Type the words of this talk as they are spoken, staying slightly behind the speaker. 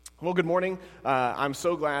Well, good morning. I'm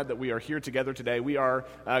so glad that we are here together today. We are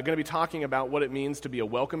going to be talking about what it means to be a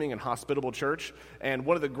welcoming and hospitable church. And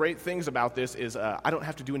one of the great things about this is I don't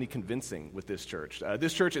have to do any convincing with this church.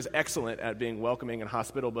 This church is excellent at being welcoming and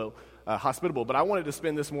hospitable, but I wanted to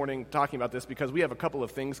spend this morning talking about this because we have a couple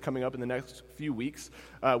of things coming up in the next few weeks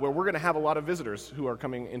where we're going to have a lot of visitors who are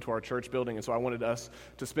coming into our church building. And so I wanted us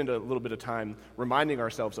to spend a little bit of time reminding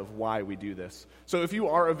ourselves of why we do this. So if you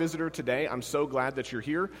are a visitor today, I'm so glad that you're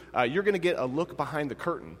here. You're going to get a look behind the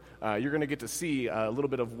curtain. You're going to get to see a little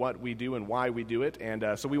bit of what we do and why we do it.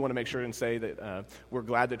 And so we want to make sure and say that we're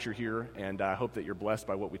glad that you're here, and I hope that you're blessed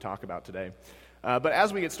by what we talk about today. But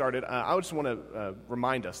as we get started, I just want to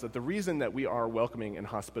remind us that the reason that we are welcoming and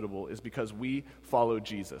hospitable is because we follow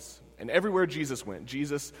Jesus. And everywhere Jesus went,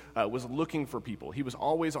 Jesus was looking for people. He was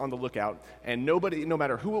always on the lookout, and nobody, no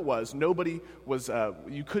matter who it was,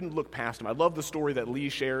 you couldn't look past him. I love the story that Lee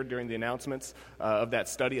shared during the announcements of that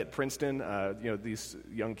study at Princeton. These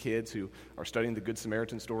young kids who are studying the Good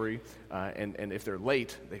Samaritan story, and if they're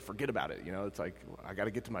late, they forget about it. It's like, I got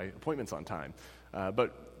to get to my appointments on time.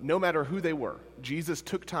 But no matter who they were, Jesus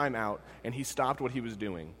took time out, and he stopped what he was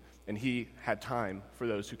doing, and he had time for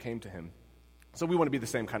those who came to him. So we want to be the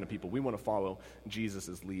same kind of people. We want to follow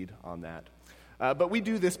Jesus' lead on that. But we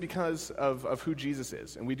do this because of who Jesus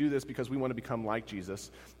is, and we do this because we want to become like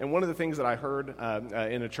Jesus. And one of the things that I heard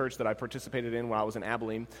in a church that I participated in while I was in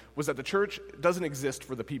Abilene was that the church doesn't exist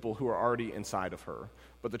for the people who are already inside of her,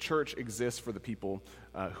 but the church exists for the people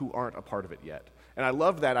who aren't a part of it yet. And I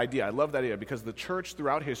love that idea. I love that idea because the church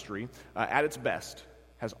throughout history, at its best,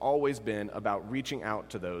 has always been about reaching out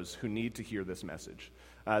to those who need to hear this message.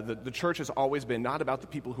 The church has always been not about the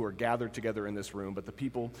people who are gathered together in this room, but the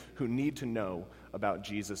people who need to know about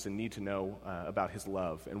Jesus and need to know about his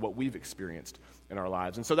love and what we've experienced in our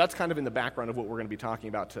lives. And so that's kind of in the background of what we're going to be talking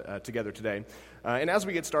about together today. And as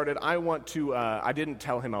we get started, I didn't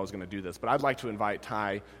tell him I was going to do this, but I'd like to invite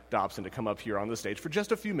Ty Dobson to come up here on the stage for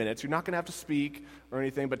just a few minutes. You're not going to have to speak or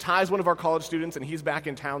anything, but Ty's one of our college students, and he's back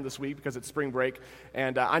in town this week because it's spring break.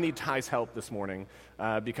 And I need Ty's help this morning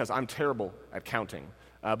because I'm terrible at counting.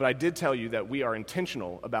 But I did tell you that we are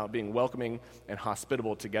intentional about being welcoming and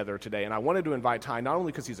hospitable together today. And I wanted to invite Ty not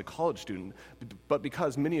only because he's a college student, but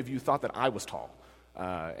because many of you thought that I was tall.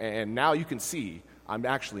 And now you can see I'm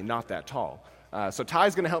actually not that tall. So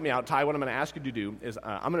Ty's going to help me out. Ty, what I'm going to ask you to do is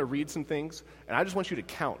I'm going to read some things, and I just want you to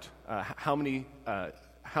count how many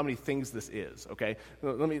things this is, okay?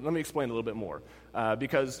 Let me explain a little bit more.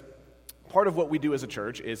 Because part of what we do as a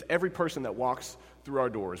church is every person that walks through our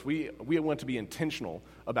doors, we want to be intentional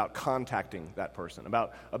about contacting that person,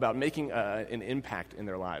 about making an impact in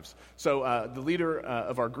their lives. So the leader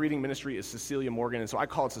of our greeting ministry is Cecilia Morgan, and so I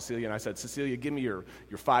called Cecilia and I said, Cecilia, give me your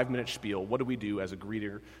 5-minute spiel. What do we do as a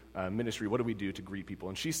greeter ministry? What do we do to greet people?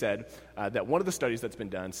 And she said that one of the studies that's been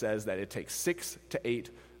done says that it takes 6 to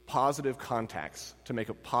 8 positive contacts to make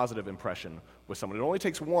a positive impression with someone. It only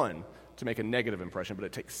takes 1 to make a negative impression, but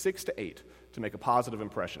it takes 6 to 8 to make a positive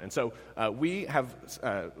impression. And so we have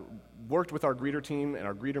worked with our greeter team and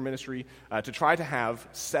our greeter ministry to try to have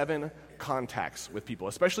 7 contacts with people,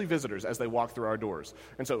 especially visitors, as they walk through our doors.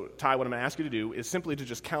 And so, Ty, what I'm going to ask you to do is simply to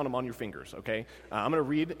just count them on your fingers, okay? I'm going to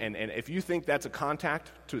read, and if you think that's a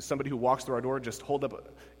contact to somebody who walks through our door, just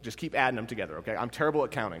keep adding them together, okay? I'm terrible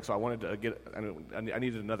at counting, so I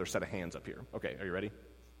needed another set of hands up here. Okay, are you ready?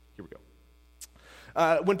 Here we go.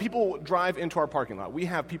 When people drive into our parking lot, we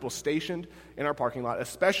have people stationed in our parking lot,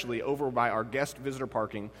 especially over by our guest visitor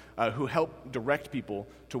parking, who help direct people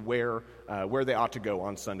to where they ought to go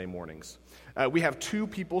on Sunday mornings. We have 2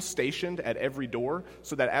 people stationed at every door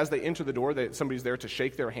so that as they enter the door, somebody's there to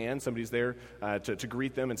shake their hand, somebody's there to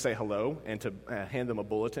greet them and say hello and to hand them a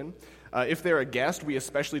bulletin. If they're a guest, we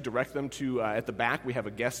especially direct them to, at the back, we have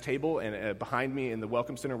a guest table, and behind me in the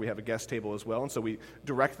Welcome Center, we have a guest table as well, and so we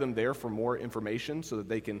direct them there for more information so that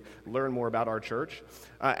they can learn more about our church.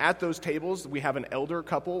 At those tables, we have an elder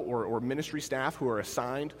couple or ministry staff who are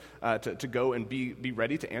assigned to go and be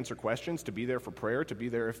ready to answer questions, to be there for prayer, to be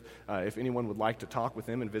there if anyone would like to talk with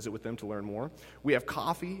them and visit with them to learn more. We have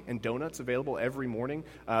coffee and donuts available every morning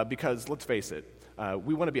because, let's face it,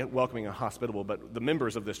 we want to be welcoming and hospitable, but the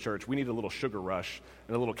members of this church, we need a little sugar rush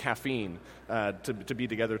and a little caffeine to be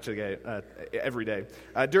together every day.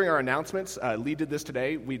 During our announcements, Lee did this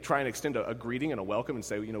today. We try and extend a greeting and a welcome and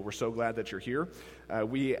say, we're so glad that you're here.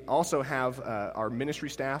 We also have our ministry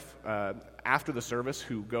staff after the service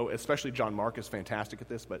who go, especially John Mark is fantastic at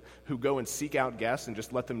this, but who go and seek out guests and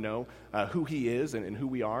just let them know who he is and who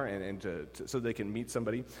we are, and so they can meet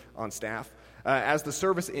somebody on staff. As the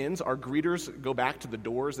service ends, our greeters go back to the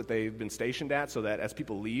doors that they've been stationed at, so that as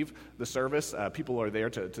people leave the service, people are there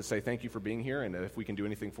to say thank you for being here, and if we can do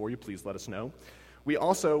anything for you, please let us know. We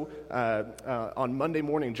also, on Monday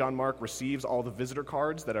morning, John Mark receives all the visitor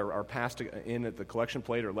cards that are passed in at the collection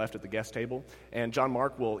plate or left at the guest table, and John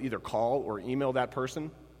Mark will either call or email that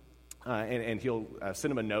person, and he'll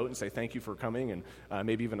send them a note and say thank you for coming, and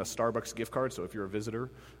maybe even a Starbucks gift card. So if you're a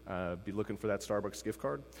visitor, be looking for that Starbucks gift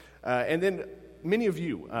card. And then many of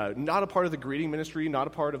you, not a part of the greeting ministry, not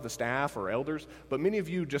a part of the staff or elders, but many of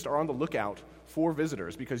you just are on the lookout for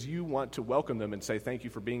visitors because you want to welcome them and say thank you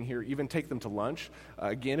for being here, even take them to lunch.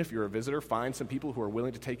 Again, if you're a visitor, find some people who are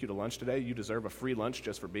willing to take you to lunch today. You deserve a free lunch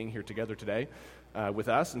just for being here together today with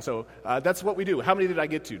us. And so that's what we do. How many did I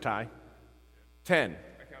get to, Ty? 10.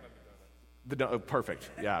 Perfect.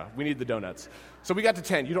 Yeah, we need the donuts. So we got to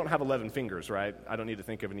 10. You don't have 11 fingers, right? I don't need to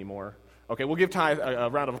think of any more. Okay, we'll give Ty a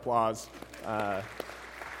round of applause.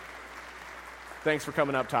 Thanks for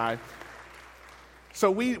coming up, Ty. So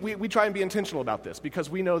we try and be intentional about this because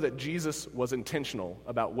we know that Jesus was intentional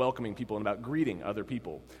about welcoming people and about greeting other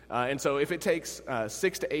people. And so if it takes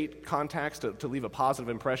 6 to 8 contacts to leave a positive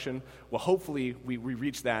impression, well, hopefully we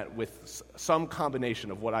reach that with some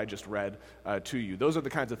combination of what I just read to you. Those are the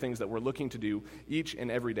kinds of things that we're looking to do each and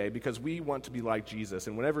every day because we want to be like Jesus.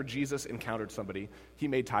 And whenever Jesus encountered somebody, he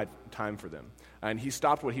made time for them. And he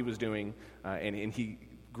stopped what he was doing and he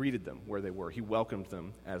greeted them where they were. He welcomed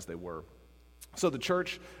them as they were. So the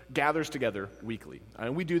church gathers together weekly.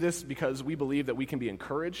 And we do this because we believe that we can be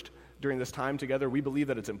encouraged during this time together. We believe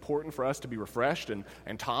that it's important for us to be refreshed and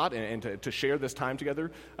taught and to share this time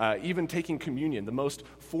together. Even taking communion, the most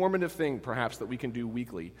formative thing perhaps that we can do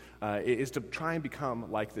weekly is to try and become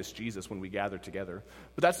like this Jesus when we gather together.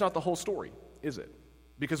 But that's not the whole story, is it?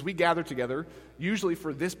 Because we gather together usually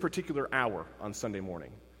for this particular hour on Sunday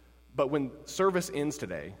morning. But when service ends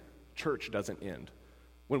today, church doesn't end.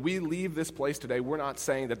 When we leave this place today, we're not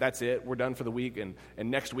saying that that's it, we're done for the week, and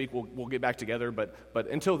next week we'll get back together, but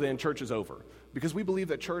until then, church is over. Because we believe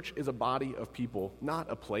that church is a body of people, not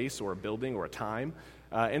a place or a building or a time.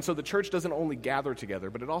 And so the church doesn't only gather together,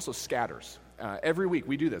 but it also scatters. Every week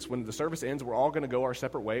we do this. When the service ends, we're all going to go our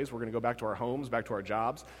separate ways. We're going to go back to our homes, back to our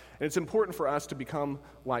jobs. And it's important for us to become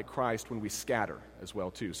like Christ when we scatter as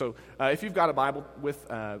well, too. So if you've got a Bible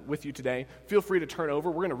with you today, feel free to turn over.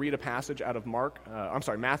 We're going to read a passage out of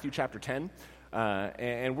Matthew chapter 10.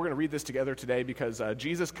 And we're going to read this together today because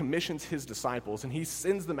Jesus commissions his disciples and he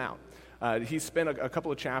sends them out. He spent a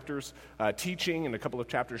couple of chapters teaching and a couple of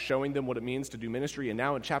chapters showing them what it means to do ministry. And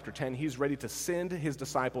now in chapter 10, he's ready to send his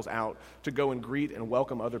disciples out to go and greet and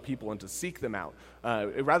welcome other people and to seek them out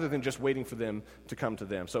rather than just waiting for them to come to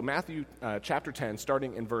them. So Matthew chapter 10,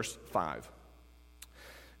 starting in verse 5.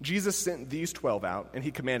 Jesus sent these 12 out and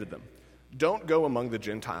he commanded them, "Don't go among the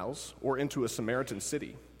Gentiles or into a Samaritan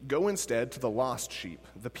city. Go instead to the lost sheep,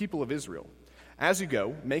 the people of Israel. As you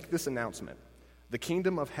go, make this announcement. The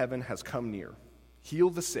kingdom of heaven has come near. Heal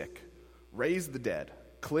the sick, raise the dead,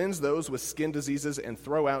 cleanse those with skin diseases, and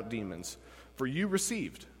throw out demons. For you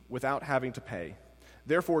received without having to pay.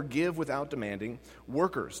 Therefore give without demanding.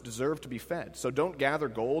 Workers deserve to be fed. So don't gather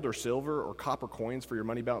gold or silver or copper coins for your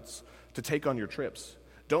money belts to take on your trips.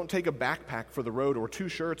 Don't take a backpack for the road or 2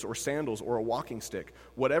 shirts or sandals or a walking stick.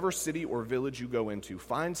 Whatever city or village you go into,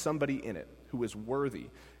 find somebody in it who is worthy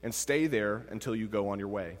and stay there until you go on your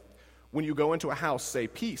way. When you go into a house, say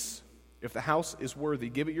peace. If the house is worthy,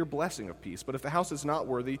 give it your blessing of peace. But if the house is not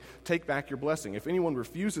worthy, take back your blessing. If anyone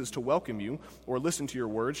refuses to welcome you or listen to your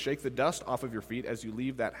words, shake the dust off of your feet as you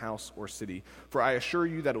leave that house or city. For I assure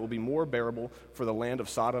you that it will be more bearable for the land of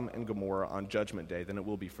Sodom and Gomorrah on Judgment Day than it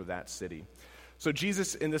will be for that city." So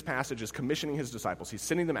Jesus, in this passage, is commissioning his disciples. He's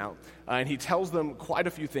sending them out, and he tells them quite a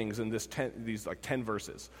few things in these 10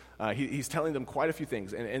 verses. He's telling them quite a few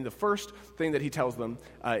things. And the first thing that he tells them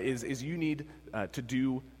is you need to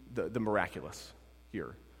do the miraculous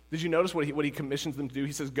here. Did you notice what he commissions them to do?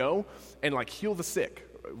 He says, go and heal the sick,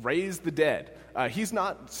 raise the dead. He's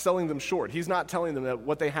not selling them short. He's not telling them that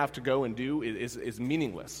what they have to go and do is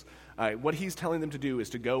meaningless. What he's telling them to do is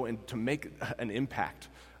to go and to make an impact.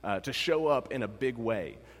 To show up in a big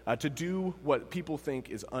way, to do what people think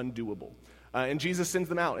is undoable. And Jesus sends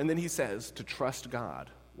them out, and then he says to trust God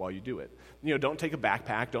while you do it. Don't take a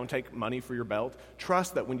backpack, don't take money for your belt.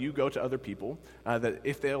 Trust that when you go to other people, that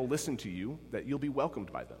if they'll listen to you, that you'll be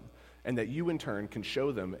welcomed by them, and that you in turn can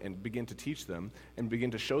show them and begin to teach them and begin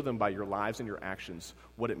to show them by your lives and your actions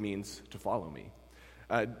what it means to follow me.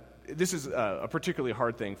 this is a particularly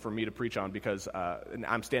hard thing for me to preach on because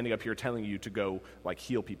I'm standing up here telling you to go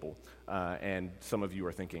heal people. And some of you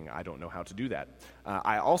are thinking, I don't know how to do that.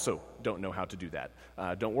 I also don't know how to do that.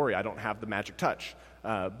 Don't worry, I don't have the magic touch.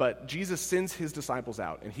 But Jesus sends his disciples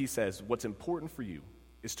out, and he says, what's important for you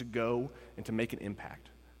is to go and to make an impact.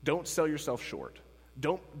 Don't sell yourself short.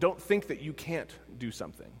 Don't think that you can't do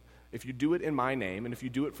something. If you do it in my name, and if you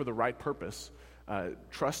do it for the right purpose,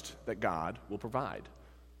 trust that God will provide.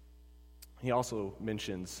 He also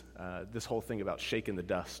mentions this whole thing about shaking the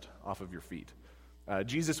dust off of your feet.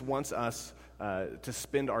 Jesus wants us to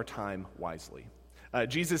spend our time wisely.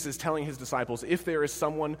 Jesus is telling his disciples, if there is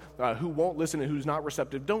someone who won't listen and who's not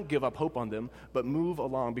receptive, don't give up hope on them, but move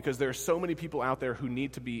along, because there are so many people out there who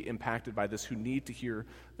need to be impacted by this, who need to hear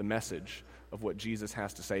the message of what Jesus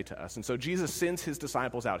has to say to us. And so Jesus sends his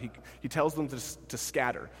disciples out. He tells them to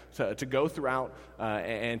scatter, to go throughout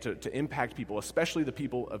and to impact people, especially the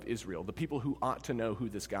people of Israel, the people who ought to know who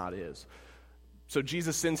this God is. So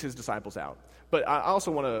Jesus sends his disciples out. But I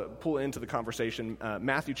also want to pull into the conversation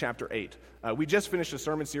Matthew chapter 8. We just finished a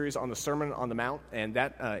sermon series on the Sermon on the Mount, and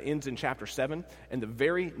that ends in chapter 7. And the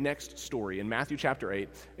very next story in Matthew chapter 8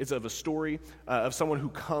 is of a story of someone who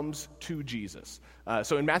comes to Jesus.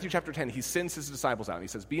 So in Matthew chapter 10, he sends his disciples out, and he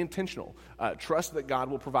says, be intentional. Trust that God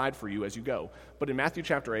will provide for you as you go. But in Matthew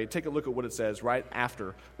chapter 8, take a look at what it says right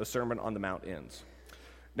after the Sermon on the Mount ends.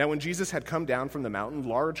 Now when Jesus had come down from the mountain,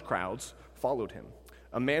 large crowds followed him.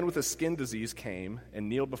 A man with a skin disease came and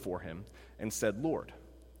kneeled before him and said, Lord,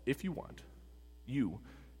 if you want, you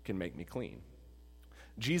can make me clean.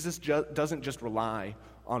 Jesus doesn't just rely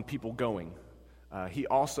on people going. He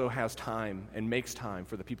also has time and makes time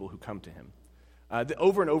for the people who come to him.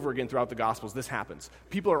 Over and over again throughout the Gospels, this happens.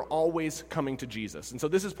 People are always coming to Jesus. And so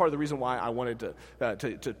this is part of the reason why I wanted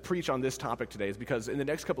to preach on this topic today, is because in the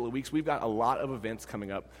next couple of weeks, we've got a lot of events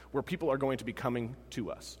coming up where people are going to be coming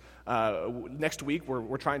to us. Next week,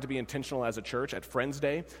 we're trying to be intentional as a church at Friends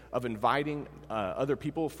Day of inviting other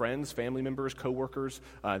people, friends, family members, coworkers,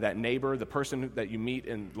 that neighbor, the person that you meet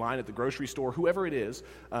in line at the grocery store, whoever it is,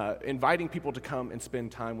 inviting people to come and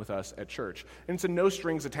spend time with us at church. And it's a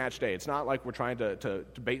no-strings-attached day. It's not like we're trying to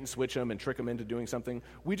bait and switch them and trick them into doing something.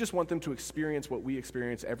 We just want them to experience what we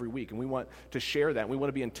experience every week, and we want to share that. We want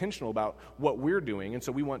to be intentional about what we're doing, and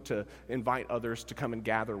so we want to invite others to come and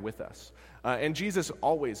gather with us. And Jesus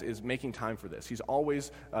always is making time for this. He's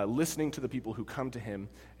always listening to the people who come to him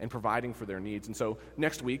and providing for their needs. And so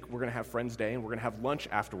next week, we're going to have Friends Day, and we're going to have lunch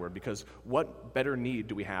afterward, because what better need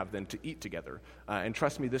do we have than to eat together? And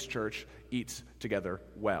trust me, this church eats together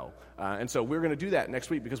well. And so we're going to do that next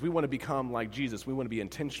week, because we want to become like Jesus. We want to be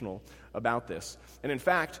intentional about this. And in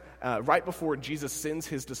fact, right before Jesus sends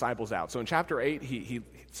his disciples out, so in chapter 8,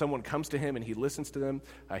 someone comes to him and he listens to them.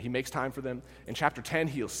 He makes time for them. In chapter 10,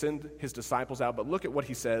 he'll send his disciples out. But look at what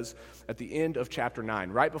he says at the end of chapter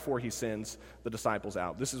 9, right before he sends the disciples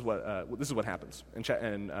out. This is what happens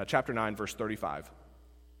in chapter 9, verse 35.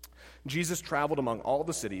 Jesus traveled among all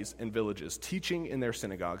the cities and villages, teaching in their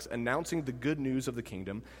synagogues, announcing the good news of the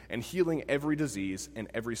kingdom, and healing every disease and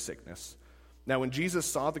every sickness. Now when Jesus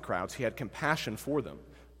saw the crowds, he had compassion for them,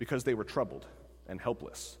 because they were troubled and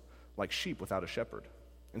helpless, like sheep without a shepherd.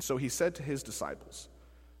 And so he said to his disciples,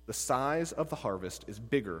 the size of the harvest is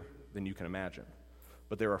bigger than you can imagine,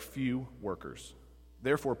 but there are few workers.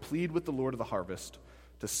 Therefore plead with the Lord of the harvest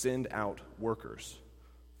to send out workers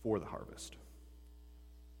for the harvest.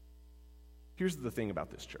 Here's the thing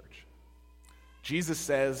about this church. Jesus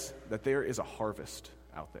says that there is a harvest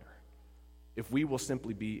out there if we will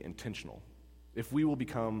simply be intentional, if we will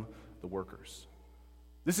become the workers.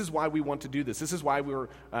 This is why we want to do this. This is why we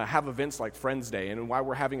have events like Friends Day, and why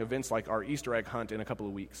we're having events like our Easter egg hunt in a couple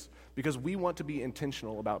of weeks, because we want to be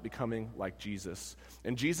intentional about becoming like Jesus.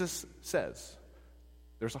 And Jesus says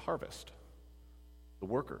there's a harvest. The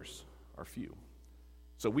workers are few.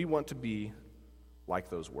 So we want to be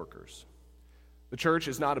like those workers. The church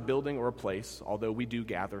is not a building or a place, although we do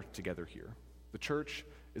gather together here. The church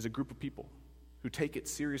is a group of people who take it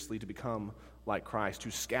seriously to become like Christ,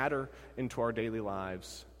 who scatter into our daily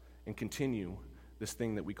lives and continue this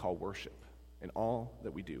thing that we call worship in all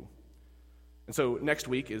that we do. And so next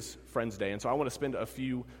week is Friends Day, and so I want to spend a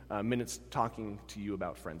few minutes talking to you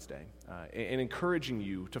about Friends Day and encouraging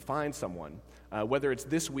you to find someone, whether it's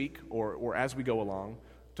this week or as we go along,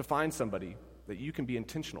 to find somebody that you can be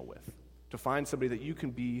intentional with, to find somebody that you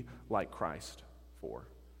can be like Christ for.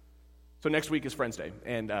 So next week is Friends Day,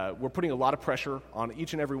 and we're putting a lot of pressure on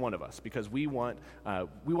each and every one of us, because we want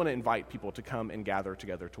to invite people to come and gather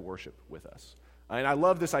together to worship with us. And I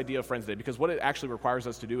love this idea of Friends Day, because what it actually requires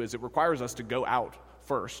us to do is it requires us to go out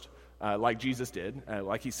first, like Jesus did,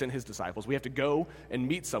 like he sent his disciples. We have to go and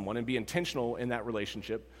meet someone and be intentional in that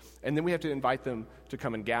relationship. And then we have to invite them to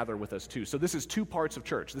come and gather with us too. So this is two parts of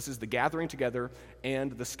church. This is the gathering together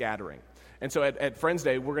and the scattering. And so at Friends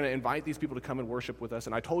Day, we're going to invite these people to come and worship with us.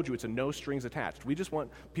 And I told you it's a no strings attached. We just want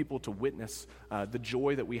people to witness the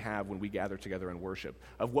joy that we have when we gather together and worship,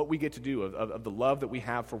 of what we get to do, of the love that we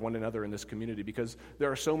have for one another in this community, because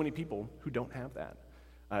there are so many people who don't have that.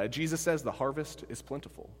 Jesus says the harvest is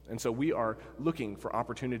plentiful. And so we are looking for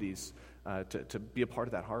opportunities to be a part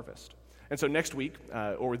of that harvest. And so next week,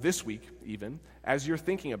 or this week even, as you're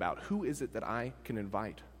thinking about who is it that I can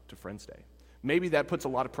invite to Friends Day, maybe that puts a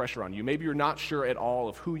lot of pressure on you. Maybe you're not sure at all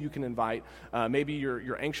of who you can invite. Maybe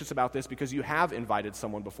you're anxious about this because you have invited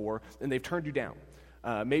someone before and they've turned you down.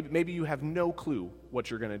 Maybe you have no clue what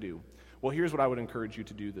you're going to do. Well, here's what I would encourage you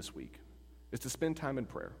to do this week, is to spend time in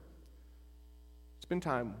prayer. Spend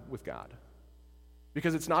time with God.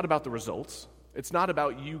 Because it's not about the results. It's not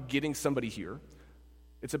about you getting somebody here.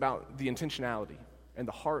 It's about the intentionality and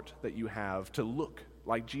the heart that you have to look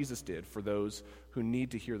like Jesus did for those who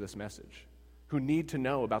need to hear this message, who need to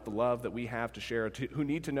know about the love that we have to share, who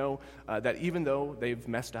need to know that even though they've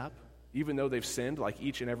messed up, even though they've sinned like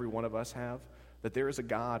each and every one of us have, that there is a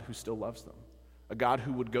God who still loves them, a God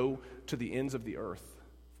who would go to the ends of the earth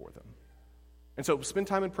for them. And so spend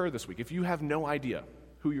time in prayer this week. If you have no idea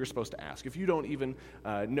who you're supposed to ask, if you don't even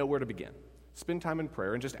know where to begin, spend time in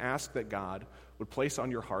prayer and just ask that God would place on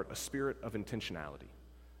your heart a spirit of intentionality,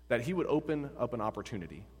 that he would open up an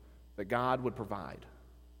opportunity, that God would provide,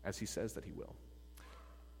 as he says that he will.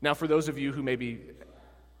 Now, for those of you who maybe,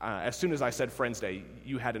 as soon as I said Friends Day,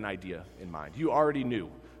 you had an idea in mind. You already knew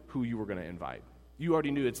who you were going to invite. You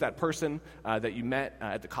already knew it's that person that you met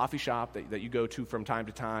at the coffee shop that you go to from time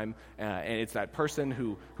to time, and it's that person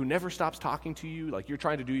who never stops talking to you. Like, you're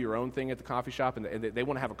trying to do your own thing at the coffee shop, and they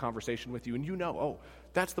want to have a conversation with you, and you know, oh,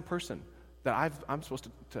 that's the person that I'm supposed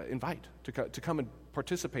to invite to come and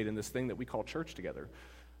participate in this thing that we call church together.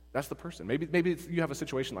 That's the person. Maybe you have a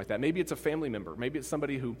situation like that. Maybe it's a family member. Maybe it's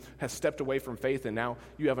somebody who has stepped away from faith, and now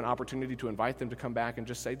you have an opportunity to invite them to come back and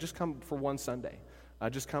just say, just come for one Sunday.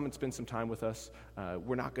 Just come and spend some time with us.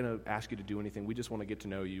 We're not going to ask you to do anything. We just want to get to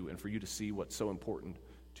know you and for you to see what's so important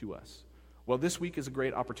to us. Well, this week is a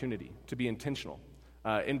great opportunity to be intentional.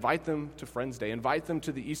 Invite them to Friends Day. Invite them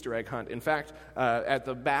to the Easter egg hunt. In fact, at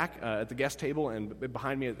the back, at the guest table, and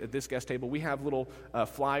behind me at this guest table, we have little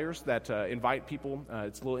flyers that invite people.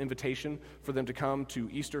 It's a little invitation for them to come to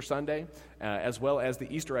Easter Sunday, as well as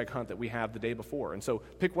the Easter egg hunt that we have the day before. And so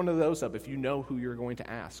pick one of those up if you know who you're going to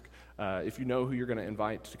ask, if you know who you're going to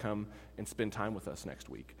invite to come and spend time with us next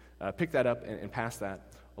week. Pick that up and pass that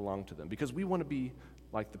along to them, because we want to be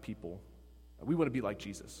like the people. We want to be like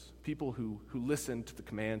Jesus, people who listen to the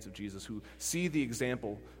commands of Jesus, who see the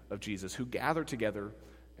example of Jesus, who gather together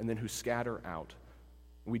and then who scatter out.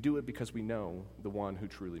 And we do it because we know the one who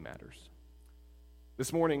truly matters.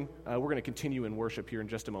 This morning, we're going to continue in worship here in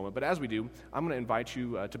just a moment. But as we do, I'm going to invite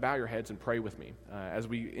you to bow your heads and pray with me as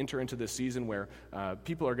we enter into this season where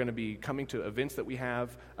people are going to be coming to events that we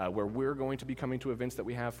have, where we're going to be coming to events that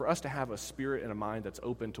we have, for us to have a spirit and a mind that's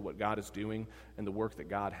open to what God is doing and the work that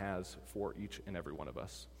God has for each and every one of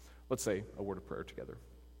us. Let's say a word of prayer together.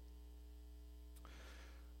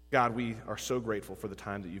 God, we are so grateful for the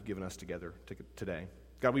time that you've given us together today.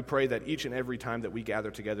 God, we pray that each and every time that we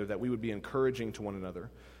gather together, that we would be encouraging to one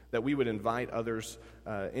another, that we would invite others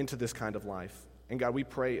into this kind of life. And God, we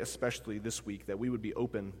pray especially this week that we would be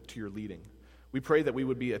open to your leading. We pray that we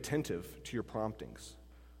would be attentive to your promptings.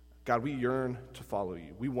 God, we yearn to follow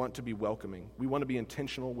you. We want to be welcoming. We want to be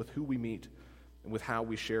intentional with who we meet and with how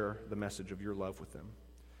we share the message of your love with them.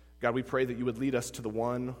 God, we pray that you would lead us to the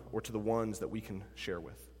one or to the ones that we can share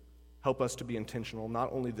with. Help us to be intentional,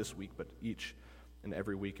 not only this week, but each and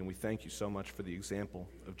every week. And we thank you so much for the example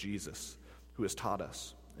of Jesus, who has taught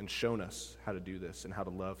us and shown us how to do this and how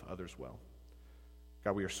to love others well.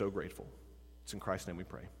 God, we are so grateful. It's in Christ's name we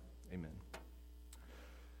pray. Amen.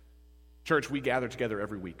 Church, we gather together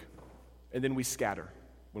every week, and then we scatter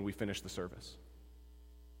when we finish the service.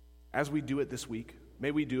 As we do it this week,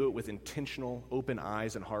 may we do it with intentional, open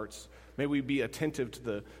eyes and hearts. May we be attentive to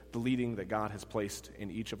the leading that God has placed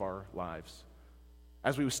in each of our lives.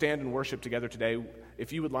 As we stand and worship together today,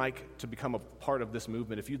 if you would like to become a part of this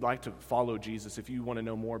movement, if you'd like to follow Jesus, if you want to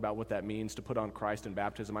know more about what that means to put on Christ in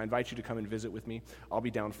baptism, I invite you to come and visit with me. I'll be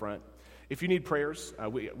down front. If you need prayers,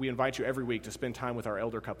 we invite you every week to spend time with our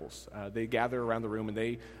elder couples. They gather around the room, and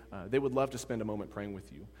they would love to spend a moment praying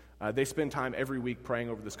with you. They spend time every week praying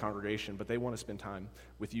over this congregation, but they want to spend time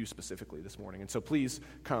with you specifically this morning. And so please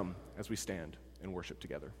come as we stand and worship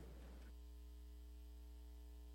together.